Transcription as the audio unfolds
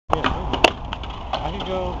I could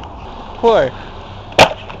go 4.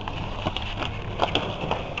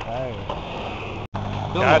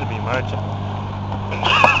 Gotta be marching.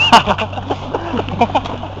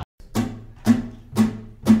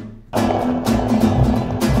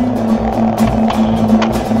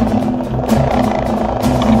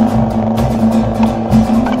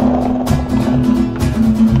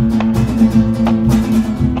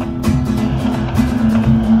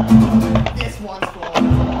 This one's for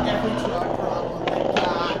every drug problem that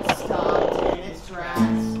got stopped in its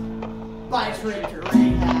tracks by trip to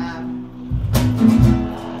rehab.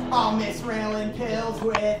 I'll miss railing pills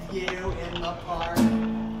with you in the park.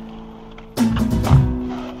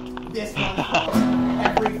 This one's for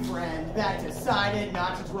every friend that decided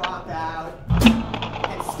not to drop out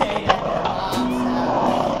and stayed at their mom's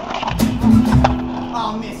house.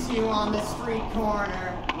 I'll miss you on the street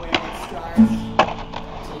corner when it starts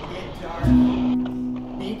to get dark.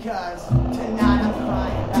 Because tonight I'm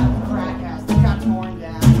crying about the crack house that got torn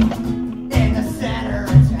down in the center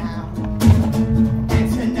of town.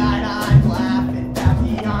 And tonight I'm laughing about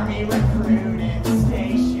the army recruiting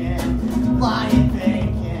station lying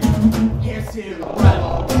vacant. Here's to the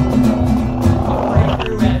rebel. I'll break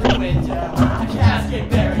through every window. A casket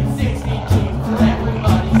buried 60 deep for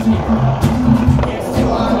everybody's hero. Here's to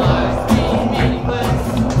our lives being meaningless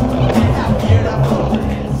and how beautiful it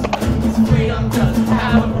is. 'Cause freedom doesn't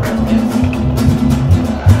have a purpose.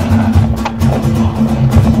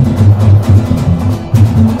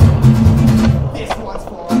 This one's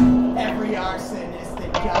for every arsonist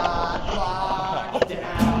that got locked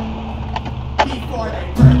down before they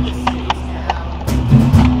burned the cities down.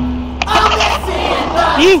 I'm missing the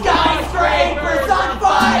skyscrapers on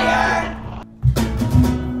fire.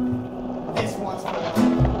 This one's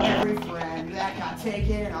for every friend that got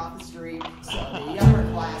taken off the street so the upper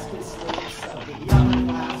class could sleep, so the upper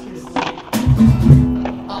class could sleep.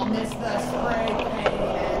 I'll miss the spray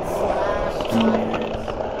painted slash fighters.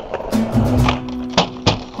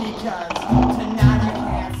 Because tonight I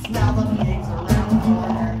can't smell the pigs around the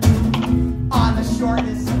corner on the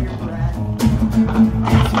shortness of your breath.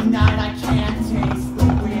 And tonight I can't taste the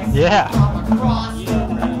whiskey Yeah. from across the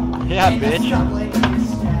room. Yeah, in the bitch. stumbling of your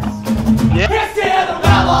steps. Yeah. Here's to the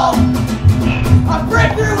rebel. I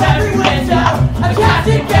break through every window. A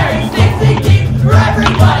casket buried 60 deep for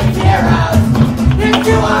everybody's heroes. Here's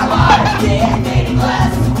to our lives being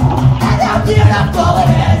meaningless and how beautiful it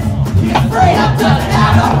is. Because freedom doesn't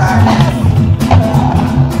have a purpose.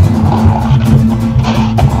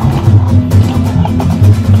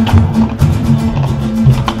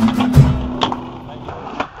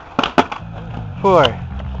 4.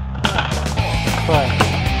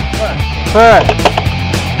 4.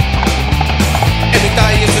 Every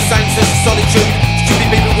day is the same sense of solitude. Stupid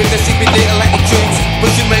people with their stupid little attitudes.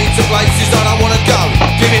 Pushing me to places I don't wanna go.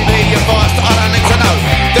 Giving me